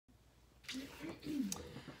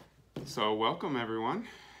So welcome everyone.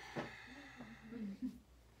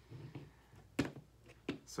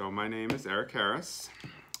 So my name is Eric Harris,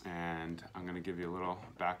 and I'm going to give you a little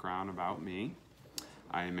background about me.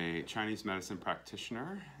 I am a Chinese medicine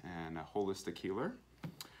practitioner and a holistic healer.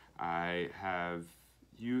 I have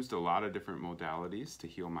used a lot of different modalities to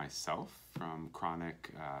heal myself from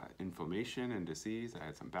chronic inflammation and disease. I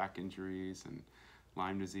had some back injuries and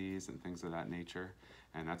Lyme disease and things of that nature.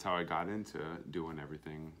 And that's how I got into doing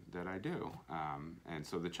everything that I do. And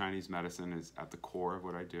so the Chinese medicine is at the core of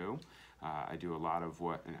what I do. I do a lot of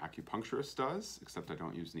what an acupuncturist does, except I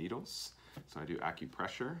don't use needles. So I do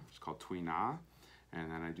acupressure, which is called Tui Na.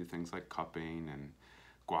 And then I do things like cupping and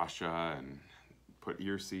gua sha and put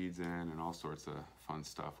ear seeds in and all sorts of fun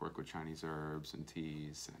stuff. Work with Chinese herbs and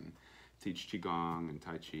teas and teach Qigong and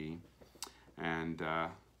Tai Chi. And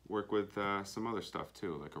work with some other stuff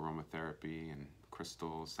too, like aromatherapy and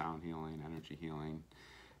crystals, sound healing, energy healing.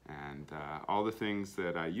 And all the things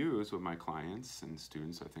that I use with my clients and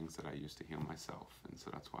students are things that I use to heal myself. And so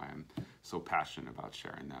that's why I'm so passionate about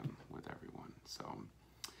sharing them with everyone. So,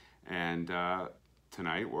 and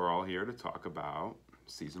tonight we're all here to talk about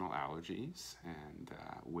seasonal allergies and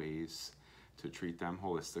ways to treat them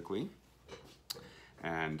holistically.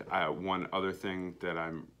 And one other thing that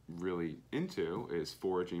I'm really into is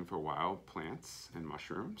foraging for wild plants and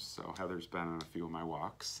mushrooms. So Heather's been on a few of my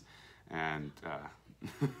walks, and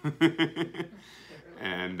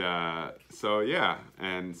so yeah,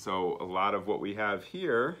 and so a lot of what we have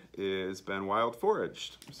here is been wild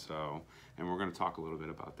foraged. So, and we're going to talk a little bit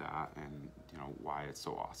about that and why it's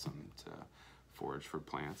so awesome to forage for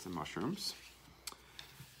plants and mushrooms.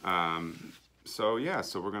 So yeah,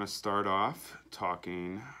 so we're going to start off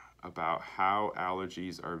talking about how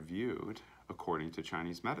allergies are viewed according to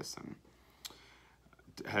Chinese medicine.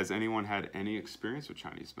 Has anyone had any experience with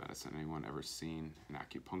Chinese medicine? Anyone ever seen an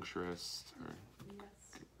acupuncturist? Or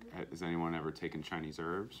yes. Has anyone ever taken Chinese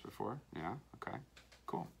herbs before? Yeah? Okay,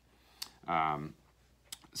 cool.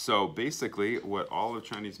 So basically what all of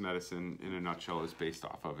Chinese medicine in a nutshell is based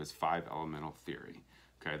off of is 5 elemental theory.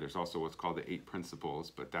 Okay, there's also what's called the 8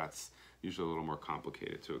 principles, but that's usually a little more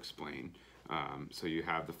complicated to explain. So you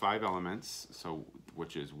have the 5 elements, so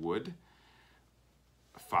which is wood,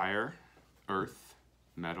 fire, earth,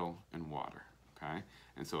 metal, and water. Okay,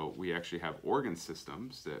 and so we actually have organ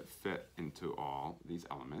systems that fit into all these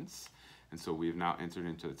elements. And so we've now entered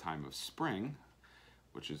into the time of spring,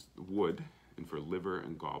 which is wood, and for liver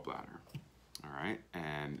and gallbladder. All right,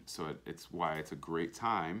 and so it's why it's a great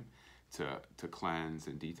time to cleanse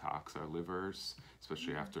and detox our livers,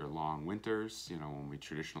 especially after long winters, when we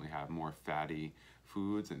traditionally have more fatty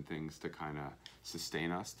foods and things to kind of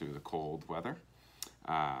sustain us through the cold weather.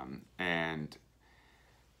 And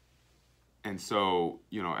so,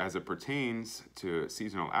 as it pertains to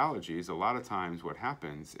seasonal allergies, a lot of times what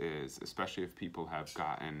happens is, especially if people have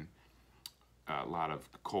gotten a lot of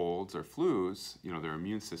colds or flus, their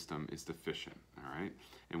immune system is deficient, all right?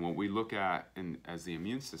 And what we look at as the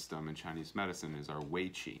immune system in Chinese medicine is our Wei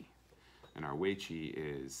Qi. And our Wei Qi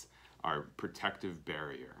is our protective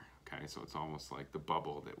barrier, okay? So it's almost like the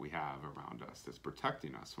bubble that we have around us that's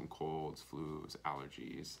protecting us from colds, flus,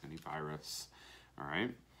 allergies, any virus, all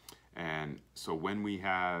right? And so when we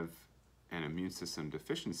have an immune system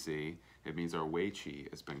deficiency, it means our Wei Qi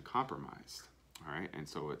has been compromised, all right? And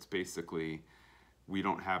so it's basically, we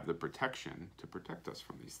don't have the protection to protect us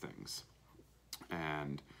from these things.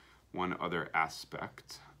 And one other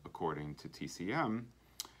aspect, according to TCM,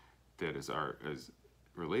 that is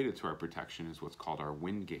related to our protection is what's called our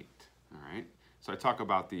wind gate, all right? So I talk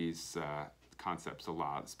about these concepts a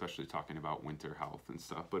lot, especially talking about winter health and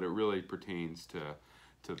stuff, but it really pertains to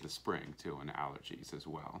the spring too, and allergies as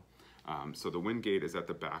well. So the wind gate is at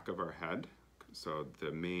the back of our head. So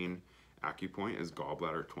the main acupoint is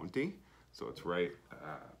gallbladder 20. So it's right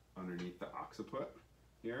underneath the occiput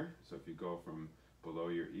here. So if you go from below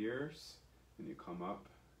your ears and you come up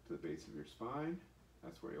to the base of your spine,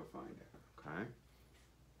 that's where you'll find it, okay?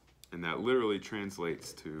 And that literally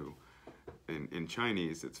translates to, in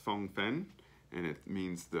Chinese, it's Feng Fen, and it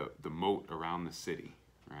means the moat around the city,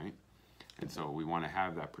 right? And so we want to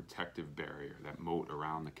have that protective barrier, that moat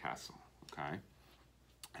around the castle, okay?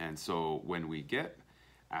 And so when we get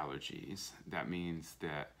allergies, that means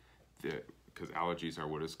that because allergies are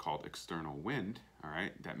what is called external wind, all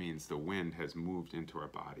right? That means the wind has moved into our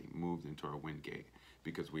body, moved into our wind gate,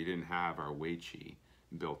 because we didn't have our Wei Qi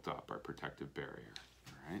built up, our protective barrier,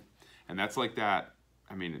 all right? And that's like that,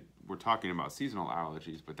 I mean, we're talking about seasonal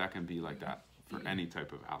allergies, but that can be like that for any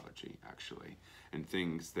type of allergy, actually. And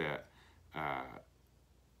things that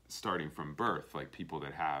starting from birth, like people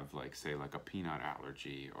that have, like, say, like a peanut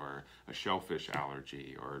allergy or a shellfish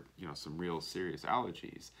allergy, or, you know, some real serious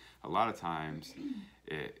allergies. A lot of times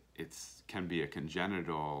it's can be a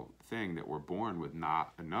congenital thing that we're born with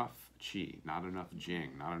not enough qi, not enough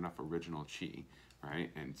jing, not enough original qi,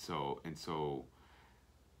 right? And so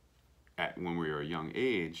when we were a young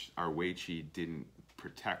age, our wei qi didn't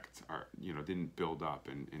protect our, you know, didn't build up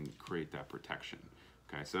and create that protection.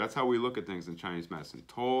 Okay, so that's how we look at things in Chinese medicine.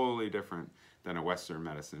 Totally different than a Western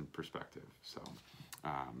medicine perspective. So,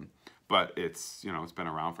 but it's, you know, it's been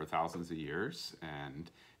around for thousands of years,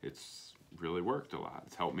 and it's really worked a lot.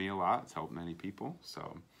 It's helped me a lot. It's helped many people.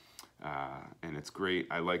 So, and it's great.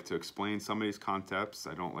 I like to explain some of these concepts.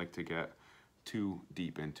 I don't like to get too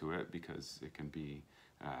deep into it because it can be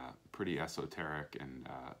pretty esoteric and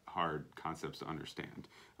hard concepts to understand.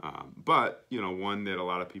 But, you know, one that a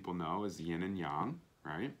lot of people know is yin and yang,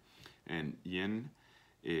 right? And yin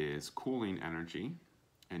is cooling energy,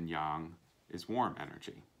 and yang is warm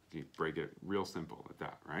energy. You break it real simple at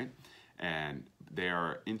that, right? And they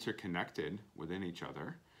are interconnected within each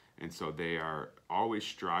other, and so they are always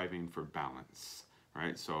striving for balance,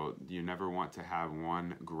 right? So you never want to have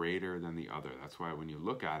one greater than the other. That's why when you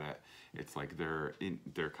look at it, it's like they're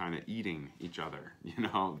kind of eating each other, you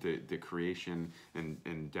know, the creation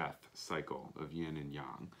and death cycle of yin and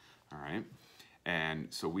yang, all right? And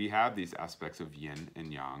so we have these aspects of yin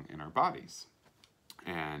and yang in our bodies.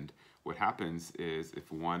 And what happens is,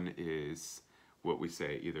 if one is what we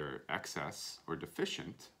say either excess or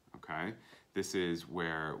deficient, okay, this is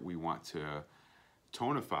where we want to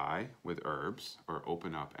tonify with herbs or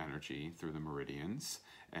open up energy through the meridians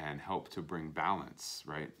and help to bring balance,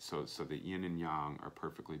 right? So the yin and yang are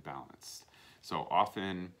perfectly balanced. So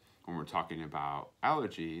often when we're talking about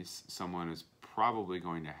allergies, someone is probably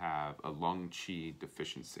going to have a lung qi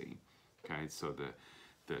deficiency, okay? So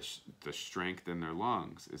the strength in their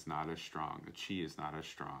lungs is not as strong. The qi is not as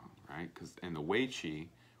strong, right? And the wei qi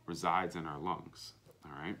resides in our lungs,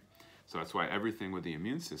 all right? So that's why everything with the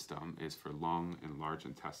immune system is for lung and large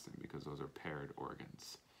intestine, because those are paired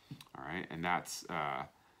organs, all right? And that's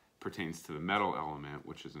pertains to the metal element,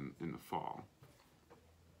 which is in the fall.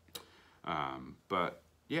 But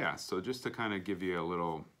yeah, so just to kind of give you a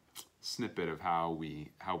little snippet of how we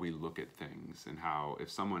look at things, and how if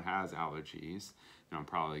someone has allergies, you know, I'm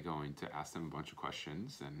probably going to ask them a bunch of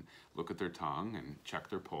questions and look at their tongue and check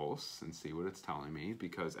their pulse and see what it's telling me,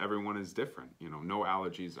 because everyone is different. You know, no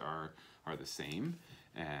allergies are the same,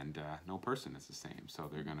 and no person is the same, so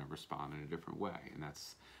they're going to respond in a different way, and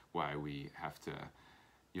that's why we have to,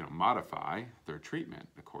 you know, modify their treatment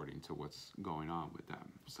according to what's going on with them.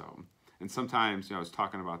 So, and sometimes, you know, I was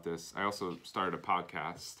talking about this. I also started a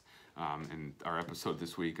podcast. And our episode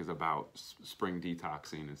this week is about spring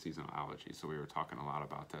detoxing and seasonal allergies. So we were talking a lot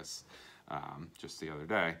about this just the other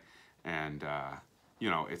day. And, you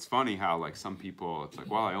know, it's funny how, like, some people, it's like,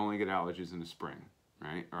 well, I only get allergies in the spring,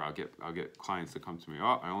 right? Or I'll get clients that come to me,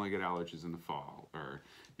 oh, I only get allergies in the fall. Or,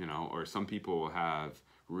 you know, or some people will have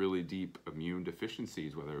really deep immune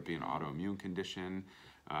deficiencies, whether it be an autoimmune condition,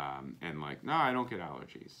 and like, no, I don't get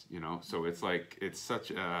allergies, you know? So it's like, it's such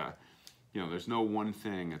a, you know, there's no one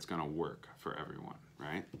thing that's going to work for everyone,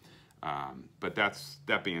 right? But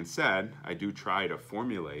that being said, I do try to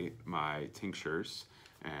formulate my tinctures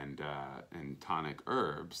and tonic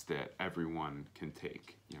herbs that everyone can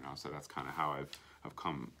take, you know. So that's kind of how I've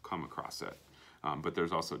come across it. But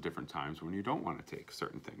there's also different times when you don't want to take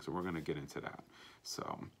certain things, and we're going to get into that.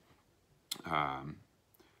 So,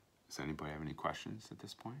 does anybody have any questions at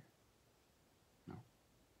this point? No?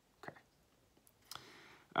 Okay.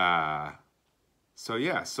 So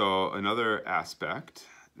yeah, so another aspect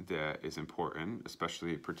that is important,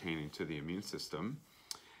 especially pertaining to the immune system,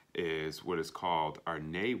 is what is called our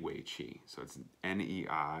Nei Wei Qi. So it's Nei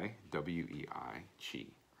Wei Qi,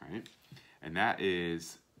 right? And that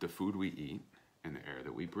is the food we eat and the air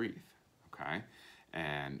that we breathe, okay?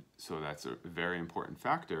 And so that's a very important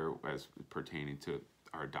factor as pertaining to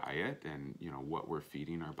our diet and, you know, what we're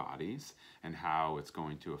feeding our bodies and how it's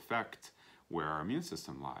going to affect where our immune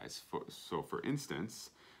system lies. So for instance,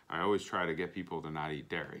 I always try to get people to not eat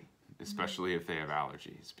dairy, especially if they have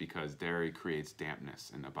allergies, because dairy creates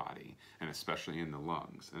dampness in the body, and especially in the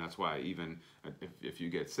lungs. And that's why even if you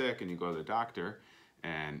get sick and you go to the doctor,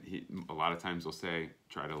 and a lot of times they'll say,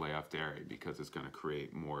 try to lay off dairy, because it's going to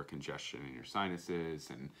create more congestion in your sinuses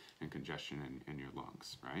and congestion in your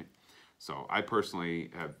lungs, right? So I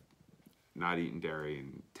personally have not eaten dairy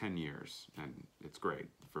in 10 years, and it's great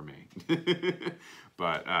for me.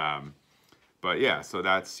 But yeah, so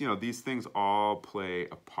that's, you know, these things all play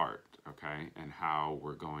a part, okay, and how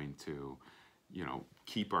we're going to, you know,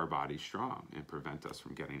 keep our body strong and prevent us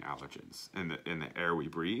from getting allergens. And the air we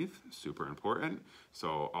breathe, super important.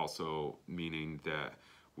 So also meaning that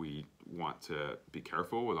we want to be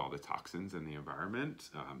careful with all the toxins in the environment.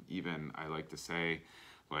 Even I like to say,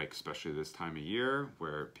 like, especially this time of year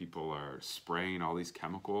where people are spraying all these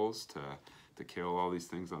chemicals to kill all these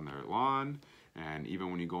things on their lawn. And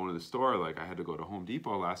even when you go into the store, like I had to go to Home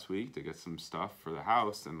Depot last week to get some stuff for the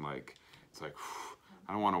house, and like, it's like, whew,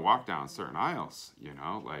 I don't want to walk down certain aisles, you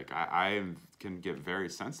know, like I can get very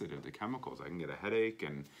sensitive to chemicals. I can get a headache,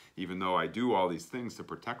 and even though I do all these things to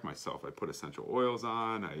protect myself, I put essential oils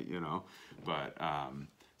on, you know, but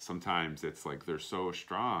sometimes it's like they're so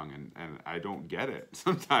strong, and I don't get it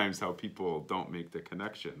sometimes how people don't make the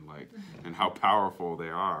connection, like, and how powerful they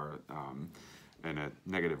are in a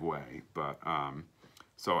negative way. But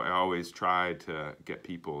so I always try to get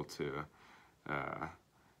people to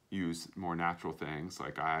use more natural things.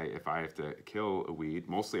 Like if I have to kill a weed,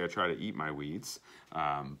 mostly I try to eat my weeds,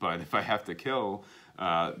 but if I have to kill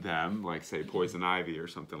them, like say poison ivy or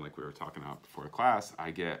something like we were talking about before class, I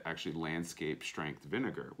get actually landscape strength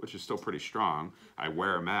vinegar, which is still pretty strong. I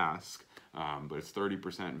wear a mask, but it's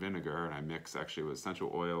 30% vinegar, and I mix actually with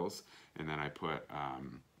essential oils, and then I put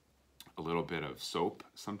a little bit of soap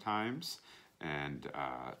sometimes, and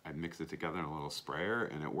I mix it together in a little sprayer,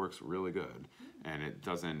 and it works really good. And it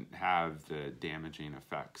doesn't have the damaging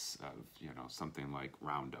effects of, you know, something like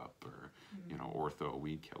Roundup or, you know, Ortho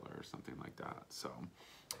weed killer or something like that. So,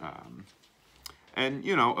 and,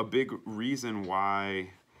 you know, a big reason why,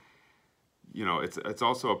 you know, it's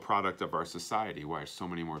also a product of our society, why so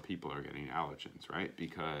many more people are getting allergens, right?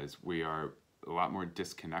 Because we are a lot more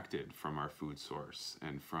disconnected from our food source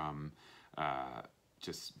and from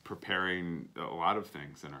just preparing a lot of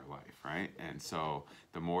things in our life, right? And so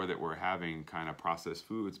the more that we're having kind of processed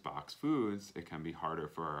foods, boxed foods, it can be harder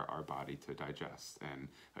for our body to digest. And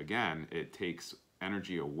again, it takes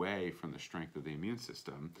energy away from the strength of the immune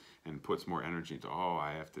system and puts more energy into, oh,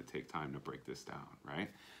 I have to take time to break this down, right?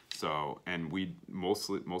 So, and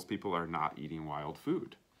most people are not eating wild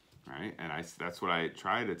food, right? And that's what I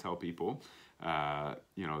try to tell people,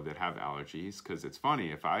 you know, that have allergies, because it's funny,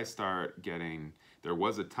 if I start getting, there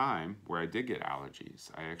was a time where I did get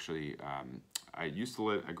allergies. I actually, I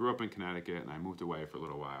grew up in Connecticut, and I moved away for a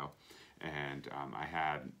little while, and I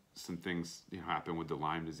had some things, you know, happen with the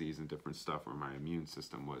Lyme disease and different stuff where my immune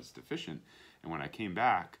system was deficient. And when I came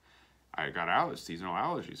back, I got seasonal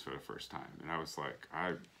allergies for the first time, and I was like,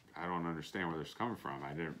 I don't understand where this is coming from.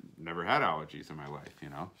 I never had allergies in my life, you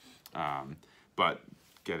know, but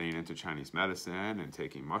getting into Chinese medicine and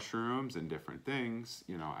taking mushrooms and different things,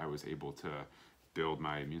 you know, I was able to build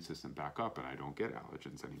my immune system back up, and I don't get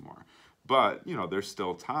allergens anymore. But, you know, there's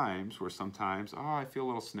still times where sometimes, oh, I feel a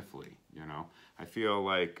little sniffly, you know. I feel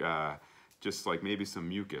like just like maybe some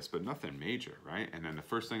mucus, but nothing major, right? And then the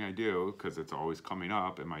first thing I do, because it's always coming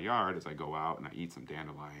up in my yard, is I go out and I eat some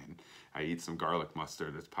dandelion. I eat some garlic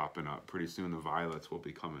mustard that's popping up. Pretty soon the violets will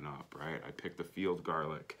be coming up, right? I pick the field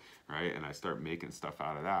garlic, right? And I start making stuff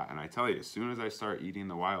out of that. And I tell you, as soon as I start eating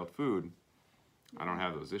the wild food, I don't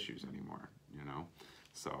have those issues anymore, you know?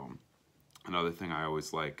 So another thing I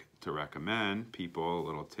always like to recommend people, a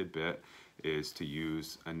little tidbit, is to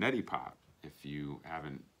use a neti pot if you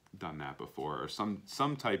haven't done that before, or some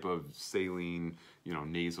type of saline, you know,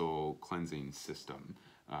 nasal cleansing system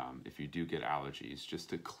if you do get allergies, just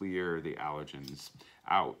to clear the allergens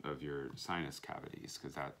out of your sinus cavities,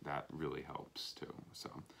 because that really helps too. So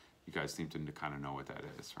you guys seem to kind of know what that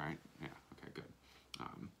is, right? Yeah, okay, good.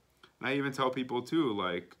 And I even tell people too,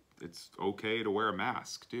 like, it's okay to wear a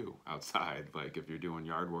mask too outside. Like if you're doing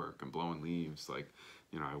yard work and blowing leaves, like,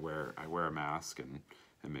 you know, I wear a mask, and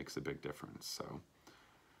it makes a big difference.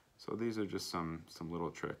 So these are just some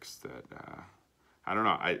little tricks that I don't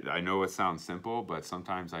know. I know it sounds simple, but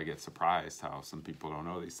sometimes I get surprised how some people don't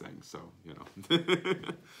know these things. So, you know.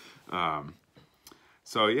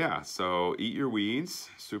 So yeah, so eat your weeds,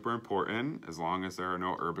 super important, as long as there are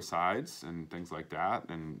no herbicides and things like that,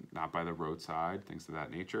 and not by the roadside, things of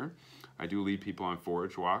that nature. I do lead people on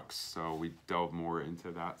forage walks, so we delve more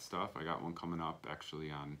into that stuff. I got one coming up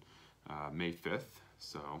actually on May 5th,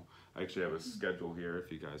 so I actually have a schedule here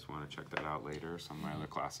if you guys want to check that out later, some of my other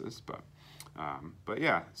classes. But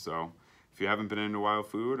yeah, so if you haven't been into wild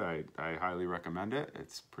food, I highly recommend it.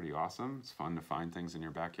 It's pretty awesome. It's fun to find things in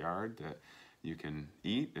your backyard that you can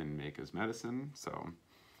eat and make as medicine. So,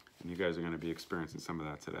 and you guys are going to be experiencing some of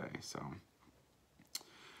that today. So,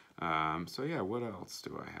 so yeah, what else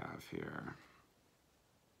do I have here?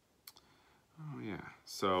 Oh yeah,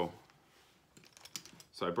 so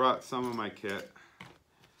I brought some of my kit.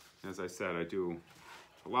 As I said, I do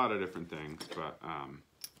a lot of different things, but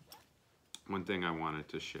one thing I wanted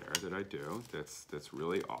to share that I do that's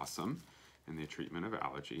really awesome in the treatment of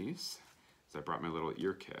allergies is I brought my little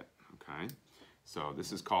ear kit, okay? So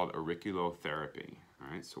this is called auriculotherapy,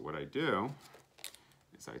 all right? So what I do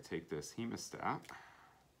is I take this hemostat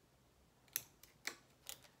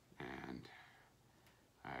and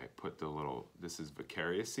I put the little, this is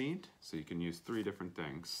vicarious seed, so you can use 3 different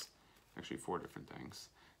things, actually 4 different things.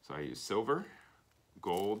 So I use silver,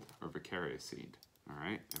 gold, or vicarious seed, all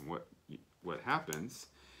right? And what happens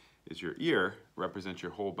is your ear represents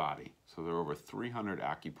your whole body. So there are over 300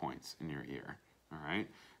 acupoints in your ear, all right?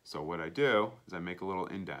 So what I do is I make a little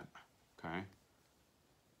indent, okay?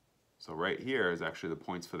 So right here is actually the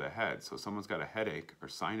points for the head. So if someone's got a headache or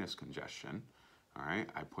sinus congestion, all right,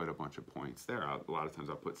 I put a bunch of points there. A lot of times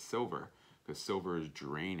I'll put silver because silver is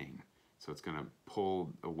draining. So it's gonna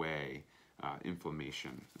pull away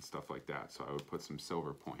inflammation and stuff like that. So I would put some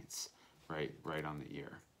silver points right on the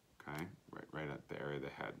ear, okay? Right at the area of the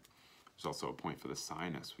head. There's also a point for the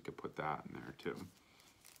sinus. We could put that in there too.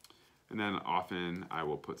 And then often I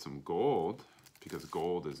will put some gold because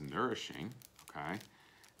gold is nourishing, okay?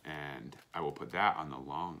 And I will put that on the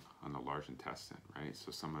lung, on the large intestine, right?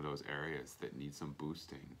 So some of those areas that need some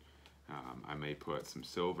boosting. I may put some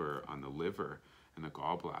silver on the liver and the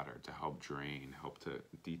gallbladder to help drain, help to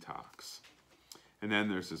detox. And then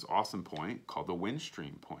there's this awesome point called the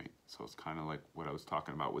windstream point. So it's kind of like what I was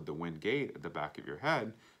talking about with the wind gate at the back of your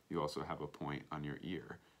head. You also have a point on your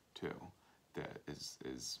ear too that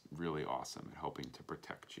is really awesome at helping to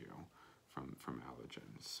protect you from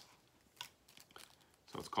allergens.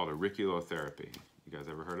 So it's called auriculotherapy. You guys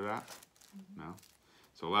ever heard of that? Mm-hmm. No?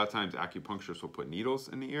 So a lot of times acupuncturists will put needles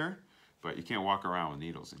in the ear, but you can't walk around with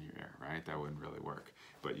needles in your ear, right? That wouldn't really work.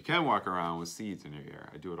 But you can walk around with seeds in your ear.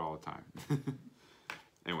 I do it all the time.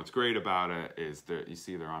 And what's great about it is that you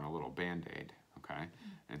see they're on a little Band-Aid, okay?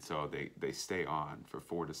 And so they stay on for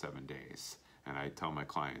 4 to 7 days. And I tell my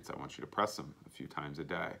clients, I want you to press them a few times a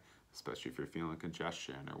day, especially if you're feeling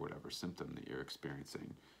congestion or whatever symptom that you're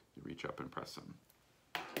experiencing. You reach up and press them.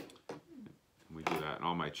 And we do that in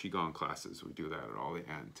all my Qigong classes. We do that at all the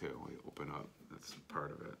end too. We open up, that's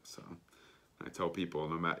part of it. So I tell people,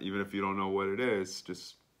 no matter, even if you don't know what it is,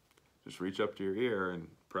 just reach up to your ear and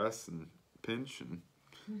press and pinch and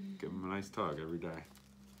give them a nice tug every day.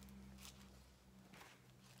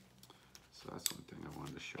 So that's one thing I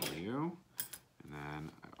wanted to show you. And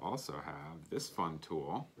then I also have this fun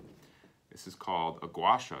tool. This is called a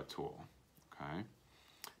gua sha tool, okay?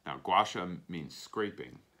 Now, gua sha means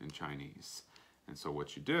scraping in Chinese. And so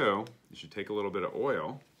what you do is you take a little bit of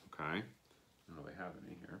oil, okay? I don't really have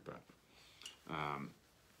any here, but,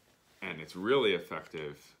 and it's really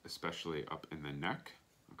effective, especially up in the neck,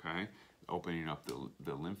 okay? Opening up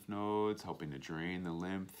the lymph nodes, helping to drain the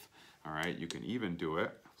lymph, all right? You can even do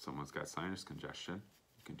it, if someone's got sinus congestion,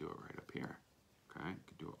 you can do it right up here, okay? You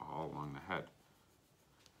can do it all along the head.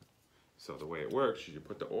 So the way it works is you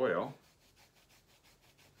put the oil,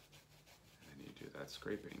 and you do that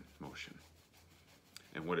scraping motion.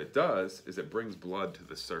 And what it does is it brings blood to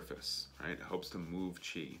the surface, right? It helps to move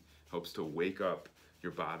qi, helps to wake up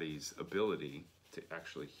your body's ability to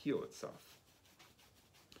actually heal itself.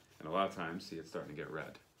 And a lot of times, see, it's starting to get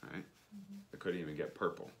red, right? Mm-hmm. It could even get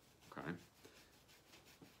purple, okay?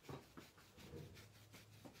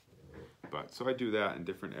 But, so I do that in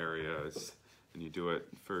different areas, and you do it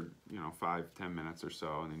for, 5-10 minutes or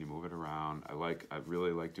so, and then you move it around. I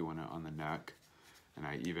really like doing it on the neck, and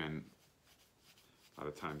I even, a lot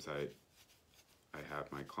of times I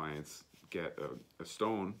have my clients get a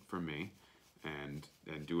stone from me and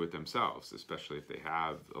do it themselves, especially if they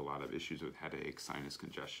have a lot of issues with headaches, sinus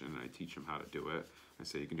congestion, and I teach them how to do it. I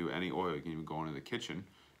say you can do any oil. You can even go into the kitchen,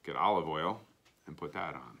 get olive oil, and put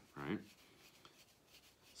that on, right?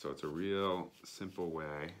 So it's a real simple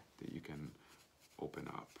way that you can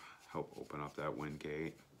help open up that wind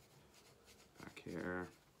gate back here.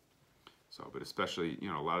 So, but especially,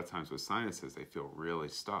 a lot of times with sinuses, they feel really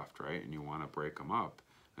stuffed, right? And you want to break them up.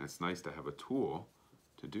 And it's nice to have a tool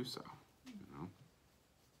to do so,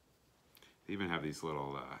 They even have these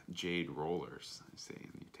little jade rollers, I see,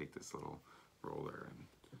 and you take this little roller, and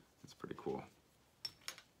it's pretty cool.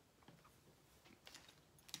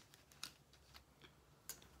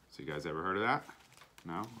 So you guys ever heard of that?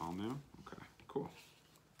 No? All new? Okay, cool.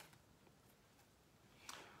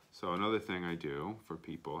 So another thing I do for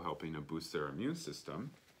people helping to boost their immune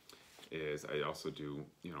system is I also do,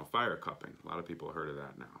 fire cupping. A lot of people have heard of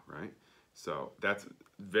that now, right? So that's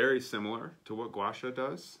very similar to what gua sha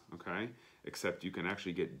does, okay? Except you can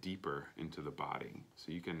actually get deeper into the body.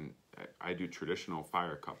 So I do traditional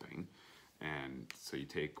fire cupping, And so you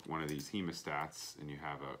take one of these hemostats and you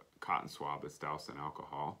have a cotton swab that's doused in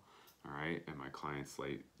alcohol, all right? And my clients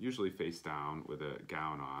lay usually face down with a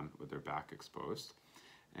gown on with their back exposed.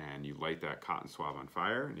 And you light that cotton swab on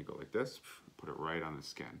fire and you go like this, put it right on the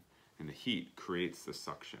skin. And the heat creates the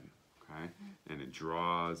suction, okay? And it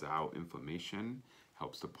draws out inflammation,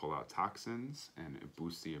 helps to pull out toxins, and it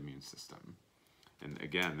boosts the immune system. And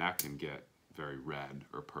again, that can get very red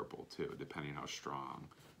or purple too, depending how strong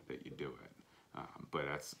that you do it. But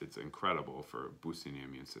it's incredible for boosting the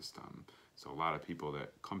immune system. So a lot of people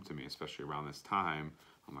that come to me, especially around this time,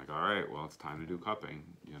 I'm like, all right, well, it's time to do cupping,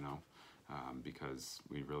 you know, because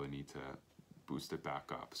we really need to boost it back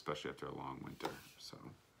up, especially after a long winter.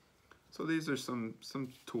 So these are some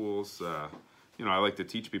tools. You know, I like to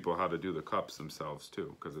teach people how to do the cups themselves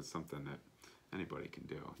too, because it's something that anybody can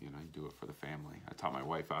do. You know, you do it for the family. I taught my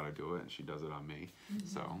wife how to do it, and she does it on me.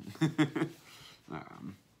 So,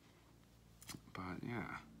 but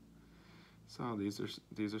yeah. So these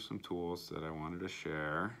are some tools that I wanted to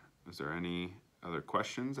share. Is there any other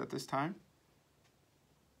questions at this time?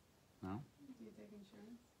 No? Do you take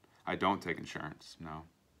insurance? I don't take insurance. No.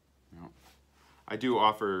 I do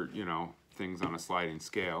offer, you know, things on a sliding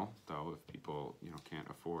scale, though, if people, you know, can't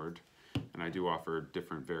afford. And I do offer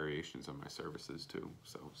different variations of my services too.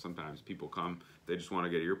 So sometimes people come, they just want to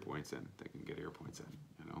get ear points in. They can get ear points in,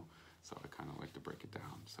 you know. So I kind of like to break it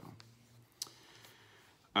down. So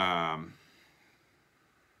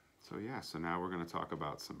yeah, so now we're going to talk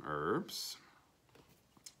about some herbs.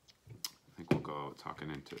 I think we'll go talking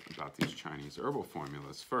about these Chinese herbal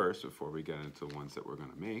formulas first before we get into the ones that we're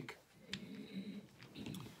going to make.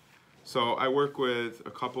 So I work with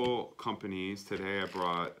a couple companies. Today I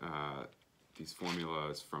brought these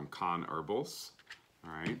formulas from Con Herbals,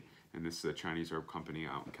 all right? And this is a Chinese herb company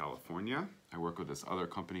out in California. I work with this other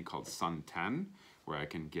company called Sun 10, where I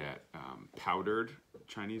can get powdered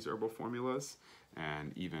Chinese herbal formulas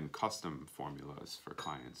and even custom formulas for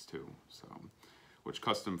clients too. So, which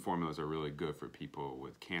custom formulas are really good for people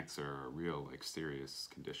with cancer or real like serious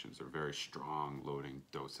conditions or very strong loading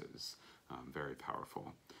doses, very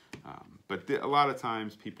powerful. But a lot of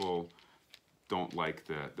times people don't like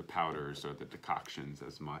the powders or the decoctions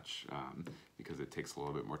as much because it takes a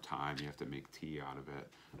little bit more time. You have to make tea out of it.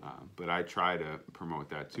 But I try to promote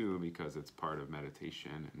that too because it's part of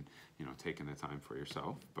meditation and, you know, taking the time for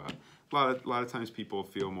yourself. But a lot of times people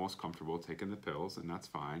feel most comfortable taking the pills, and that's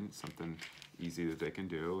fine. It's something easy that they can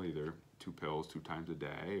do, either 2 pills 2 times a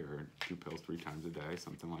day or 2 pills 3 times a day,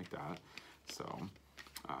 something like that. So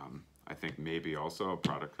I think maybe also a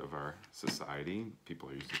product of our society. People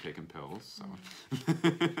are used to taking pills.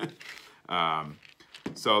 So,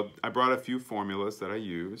 so I brought a few formulas that I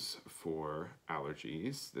use for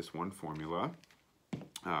allergies. This one formula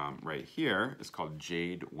right here is called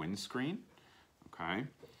Jade Windscreen. Okay,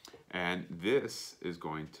 and this is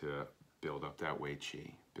going to build up that Wei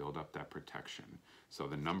Qi, build up that protection. So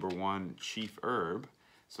the #1 chief herb.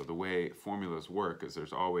 So the way formulas work is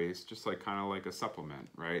there's always, just like kind of like a supplement,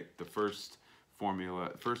 right? The first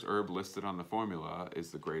herb listed on the formula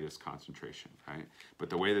is the greatest concentration, right? But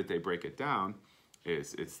the way that they break it down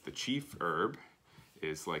is it's the chief herb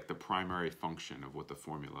is like the primary function of what the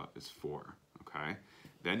formula is for, okay?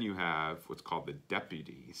 Then you have what's called the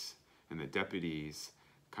deputies, and the deputies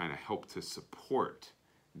kind of help to support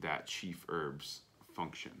that chief herb's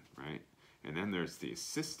function, right? And then there's the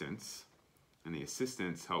assistants, and the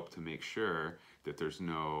assistants help to make sure that there's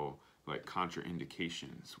no like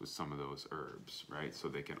contraindications with some of those herbs, right? So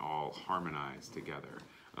they can all harmonize together.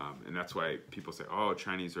 And that's why people say, oh,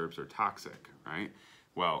 Chinese herbs are toxic, right?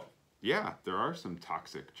 Well, yeah, there are some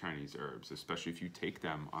toxic Chinese herbs, especially if you take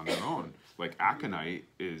them on their own. Like aconite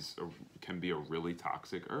can be a really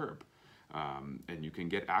toxic herb. And you can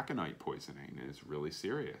get aconite poisoning, and it's really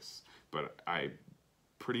serious. But I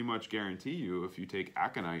pretty much guarantee you if you take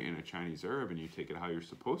aconite in a Chinese herb and you take it how you're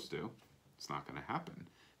supposed to, it's not going to happen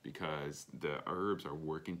because the herbs are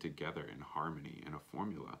working together in harmony in a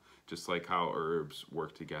formula, just like how herbs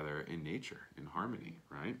work together in nature in harmony,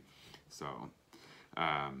 right? So,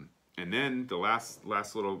 and then the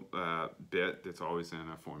last little bit that's always in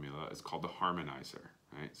a formula is called the harmonizer,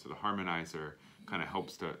 right? So the harmonizer kind of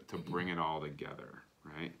helps to bring it all together,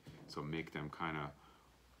 right? So make them kind of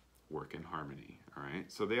work in harmony, all right?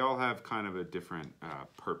 So they all have kind of a different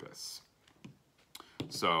purpose.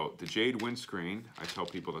 So the Jade Windscreen, I tell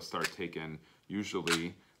people to start taking,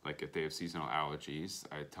 usually, like if they have seasonal allergies,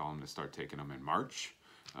 I tell them to start taking them in March,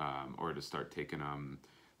 or to start taking them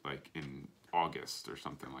like in August or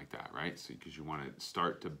something like that, right? So because you want to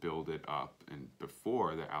start to build it up and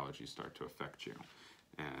before the allergies start to affect you.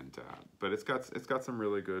 And but it's got some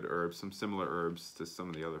really good herbs, some similar herbs to some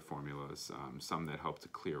of the other formulas. Some that help to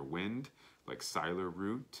clear wind, like psyllar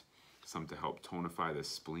root. Some to help tonify the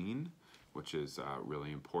spleen, which is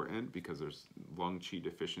really important because there's lung qi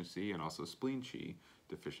deficiency, and also spleen qi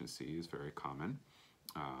deficiency is very common.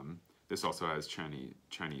 This also has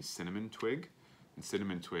Chinese cinnamon twig, and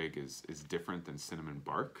cinnamon twig is different than cinnamon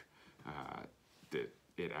bark. That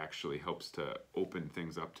it actually helps to open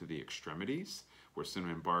things up to the extremities, where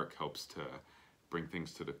cinnamon bark helps to bring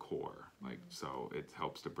things to the core. Like, so it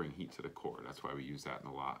helps to bring heat to the core. That's why we use that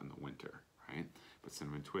a lot in the winter, right? But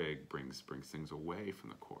cinnamon twig brings things away from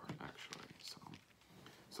the core, actually.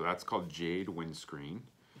 So that's called jade windscreen,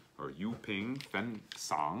 or Yu Ping Fen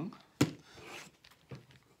Sang.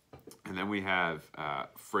 And then we have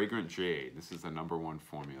fragrant jade. This is the #1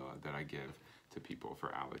 formula that I give to people for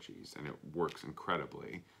allergies, and it works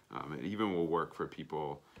incredibly. It even will work for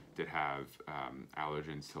people that have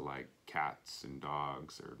allergens to like cats and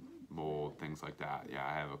dogs or mold, things like that. Yeah,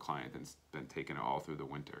 I have a client that's been taking it all through the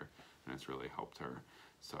winter, and it's really helped her.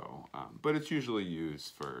 So, but it's usually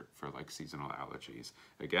used for like seasonal allergies.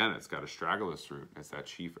 Again, it's got astragalus root as that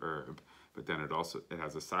chief herb, but then it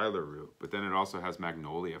has a psyllar root, but then it also has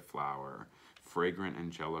magnolia flower, fragrant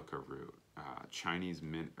angelica root, Chinese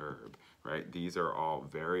mint herb, right? These are all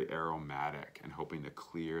very aromatic and helping to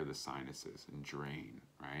clear the sinuses and drain,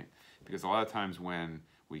 right? Because a lot of times when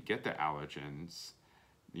we get the allergens,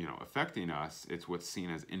 affecting us, it's what's seen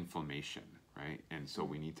as inflammation, right? And so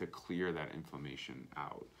we need to clear that inflammation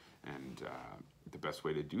out. And the best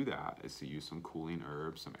way to do that is to use some cooling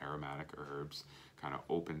herbs, some aromatic herbs, kind of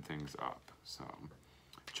open things up. So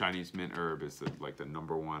Chinese mint herb is like the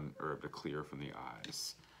 #1 herb to clear from the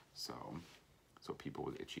eyes. So people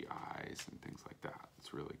with itchy eyes and things like that,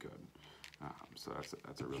 it's really good. So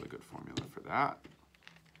that's a really good formula for that.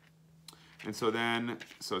 And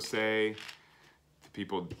so say the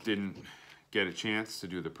people didn't get a chance to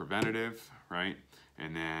do the preventative, right?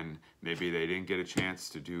 And then maybe they didn't get a chance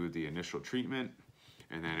to do the initial treatment,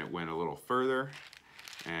 and then it went a little further,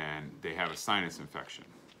 and they have a sinus infection.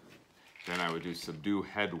 Then I would do subdue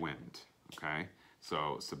headwind, okay?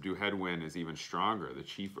 So subdue headwind is even stronger. The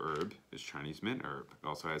chief herb is Chinese mint herb. It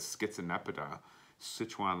also has schizonepiда,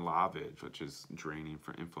 Sichuan lavage, which is draining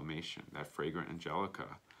for inflammation. That fragrant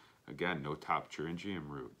angelica, again, no top pterygium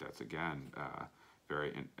root. That's again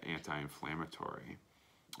very anti-inflammatory.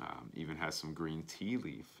 Even has some green tea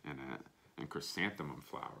leaf in it, and chrysanthemum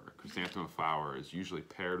flower. Chrysanthemum flower is usually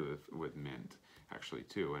paired with mint, actually,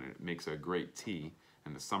 too, and it makes a great tea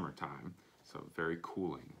in the summertime. So very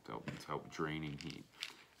cooling to help draining heat.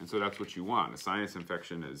 And so that's what you want. A sinus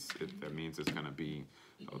infection that means there's going to be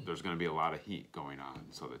a lot of heat going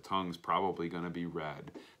on. So the tongue's probably going to be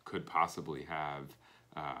red, could possibly have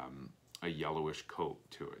a yellowish coat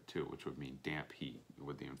to it too, which would mean damp heat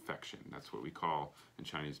with the infection. That's what we call in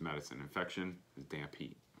Chinese medicine infection is damp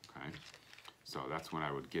heat, okay? So that's when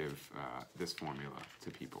I would give this formula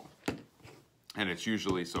to people. And it's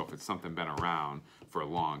usually, so if it's something been around for a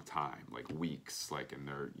long time, like weeks, like, and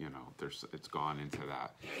it's gone into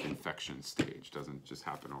that infection stage, doesn't just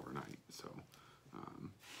happen overnight. So,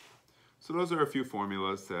 so those are a few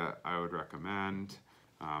formulas that I would recommend.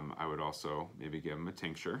 I would also maybe give them a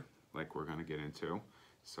tincture, like we're going to get into.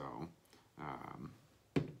 So,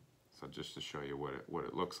 so just to show you what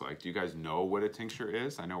it looks like. Do you guys know what a tincture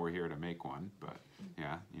is? I know we're here to make one, but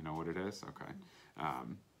yeah, you know what it is? Okay.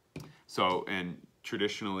 So, and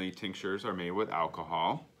traditionally tinctures are made with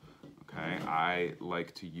alcohol, okay? I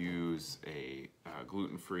like to use a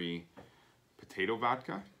gluten-free potato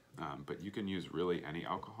vodka, but you can use really any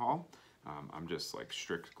alcohol. I'm just like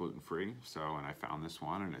strict gluten-free, so, and I found this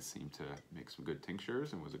one and it seemed to make some good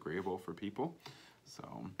tinctures and was agreeable for people. So,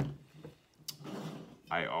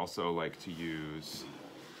 I also like to use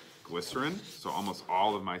glycerin. So almost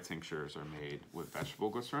all of my tinctures are made with vegetable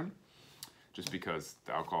glycerin, just because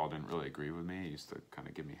the alcohol didn't really agree with me. It used to kind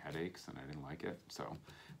of give me headaches and I didn't like it. So,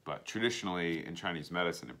 but traditionally in Chinese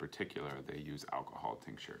medicine in particular, they use alcohol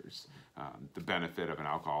tinctures. The benefit of an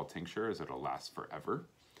alcohol tincture is it'll last forever.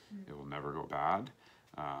 It will never go bad.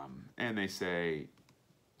 And they say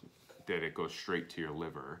that it goes straight to your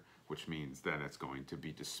liver, which means then it's going to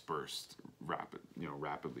be dispersed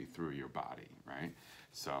rapidly through your body, right?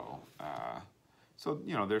 So,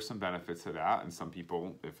 there's some benefits to that, and some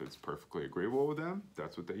people, if it's perfectly agreeable with them,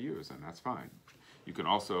 that's what they use, and that's fine. You can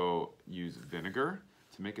also use vinegar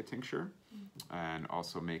to make a tincture, and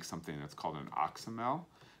also make something that's called an oxymel,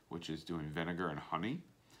 which is doing vinegar and honey,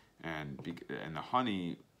 and the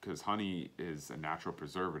honey, because honey is a natural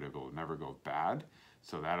preservative, it will never go bad,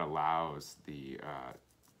 so that allows the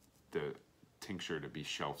tincture to be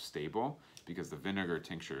shelf stable, because the vinegar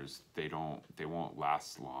tinctures, they won't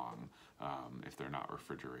last long if they're not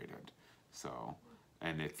refrigerated. So,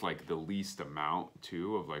 and it's like the least amount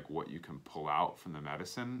too of like what you can pull out from the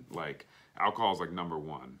medicine. Like alcohol is like number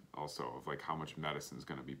one also of like how much medicine is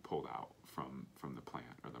going to be pulled out from the plant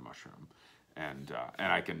or the mushroom. And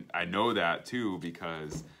I know that too,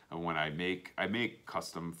 because when I make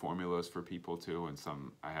custom formulas for people too, and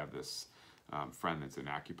I have this friend that's in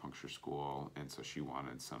acupuncture school, and so she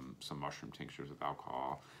wanted some mushroom tinctures with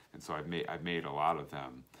alcohol, and so I've made a lot of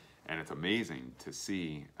them, and it's amazing to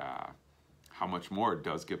see how much more it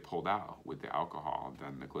does get pulled out with the alcohol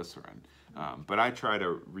than the glycerin. But I try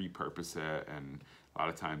to repurpose it, and a lot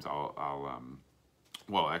of times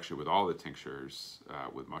well, actually, with all the tinctures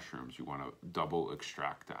with mushrooms, you want to double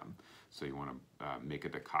extract them. So you want to make a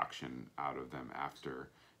decoction out of them after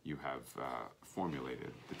you have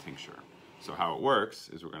formulated the tincture. So how it works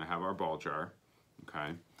is we're going to have our ball jar,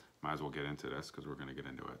 okay? Might as well get into this because we're going to get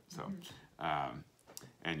into it. So,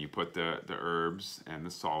 and you put the herbs and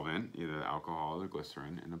the solvent, either the alcohol or the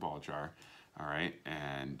glycerin, in the ball jar, all right?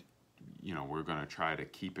 And, you know, we're going to try to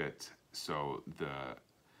keep it so the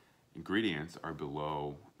ingredients are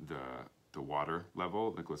below the water level,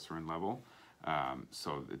 the glycerin level,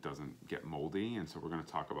 so it doesn't get moldy. And so we're going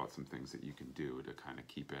to talk about some things that you can do to kind of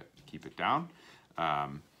keep it down.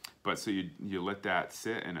 But so you let that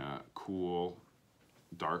sit in a cool,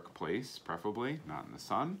 dark place, preferably not in the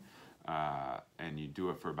sun, and you do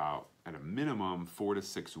it for about, at a minimum, 4 to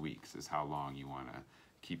 6 weeks is how long you want to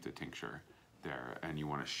keep the tincture there, and you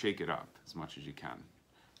want to shake it up as much as you can.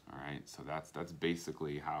 All right, so that's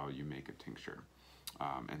basically how you make a tincture.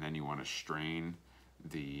 And then you want to strain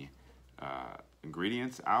the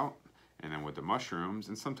ingredients out, and then with the mushrooms,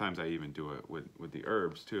 and sometimes I even do it with the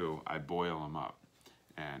herbs too, I boil them up.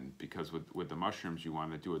 And because with the mushrooms, you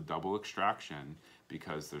want to do a double extraction,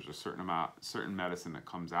 because there's a certain medicine that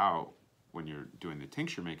comes out when you're doing the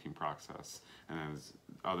tincture making process, and then there's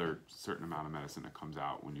other certain amount of medicine that comes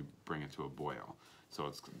out when you bring it to a boil. So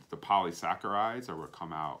it's the polysaccharides are what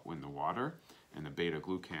come out in the water, and the beta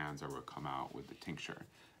glucans are what come out with the tincture.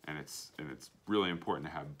 And it's really important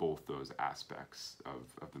to have both those aspects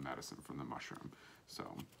of the medicine from the mushroom. So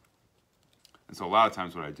a lot of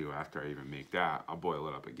times what I do after I even make that, I'll boil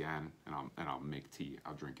it up again, and I'll make tea.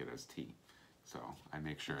 I'll drink it as tea. So I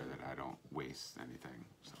make sure that I don't waste anything.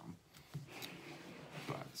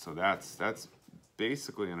 So that's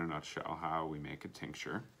basically in a nutshell how we make a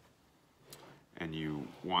tincture. And you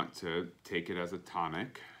want to take it as a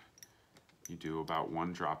tonic. You do about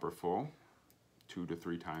 1 dropper full, 2 to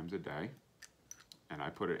 3 times a day. And I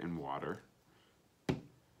put it in water.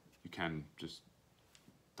 You can just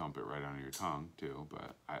dump it right under your tongue too,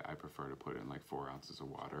 but I prefer to put in like 4 ounces of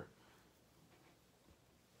water.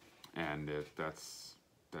 And that's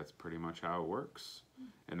pretty much how it works.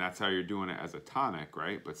 And that's how you're doing it as a tonic,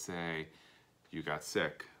 right? But say you got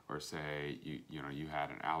sick, or say you had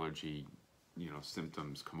an allergy,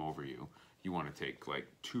 symptoms come over you. You want to take like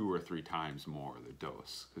 2 or 3 times more of the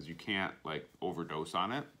dose, because you can't like overdose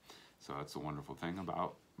on it. So that's the wonderful thing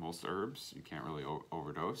about most herbs. You can't really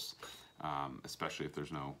overdose, especially if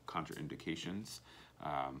there's no contraindications,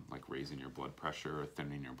 like raising your blood pressure or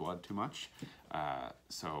thinning your blood too much.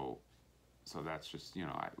 So that's just,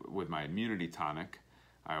 with my immunity tonic,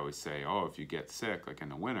 I always say, oh, if you get sick, like in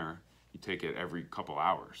the winter, you take it every couple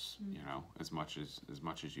hours, as much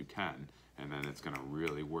as you can, and then it's going to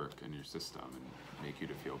really work in your system and make you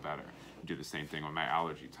to feel better. Do the same thing with my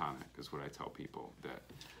allergy tonic, is what I tell people, that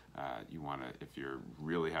you want to, if you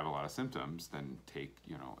really have a lot of symptoms, then take,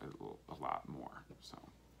 a lot more. So.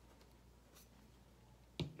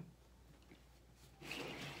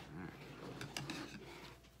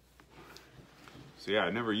 So yeah,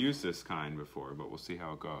 I never used this kind before, but we'll see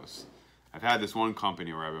how it goes. I've had this one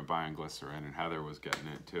company where I've been buying glycerin, and Heather was getting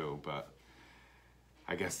it too, but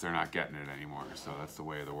I guess they're not getting it anymore. So that's the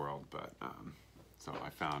way of the world. But so I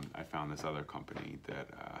found this other company that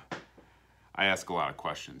I ask a lot of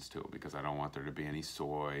questions too, because I don't want there to be any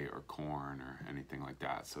soy or corn or anything like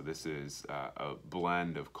that. So this is a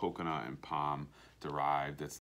blend of coconut and palm derived. It's